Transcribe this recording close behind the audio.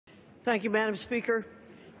Thank you, Madam Speaker.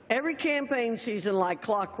 Every campaign season, like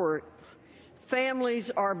clockwork, families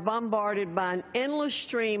are bombarded by an endless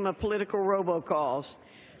stream of political robocalls.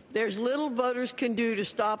 There's little voters can do to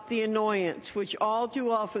stop the annoyance, which all too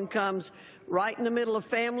often comes right in the middle of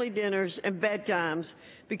family dinners and bedtimes,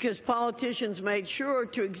 because politicians made sure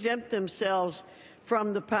to exempt themselves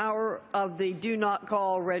from the power of the Do Not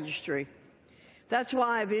Call registry. That's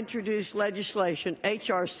why I've introduced legislation,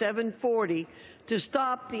 H.R. 740, to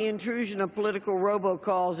stop the intrusion of political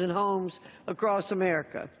robocalls in homes across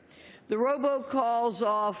America. The Robocalls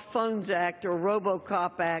Off Phones Act, or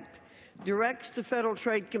RoboCop Act, directs the Federal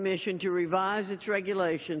Trade Commission to revise its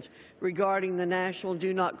regulations regarding the National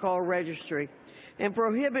Do Not Call Registry and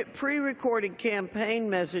prohibit pre-recorded campaign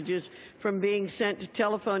messages from being sent to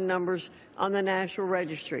telephone numbers on the National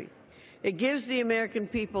Registry. It gives the American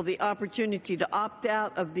people the opportunity to opt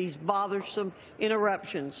out of these bothersome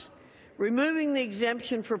interruptions. Removing the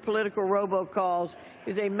exemption for political robocalls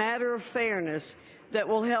is a matter of fairness that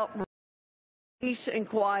will help bring peace and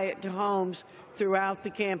quiet to homes throughout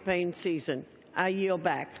the campaign season. I yield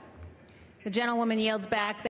back. The gentlewoman yields back.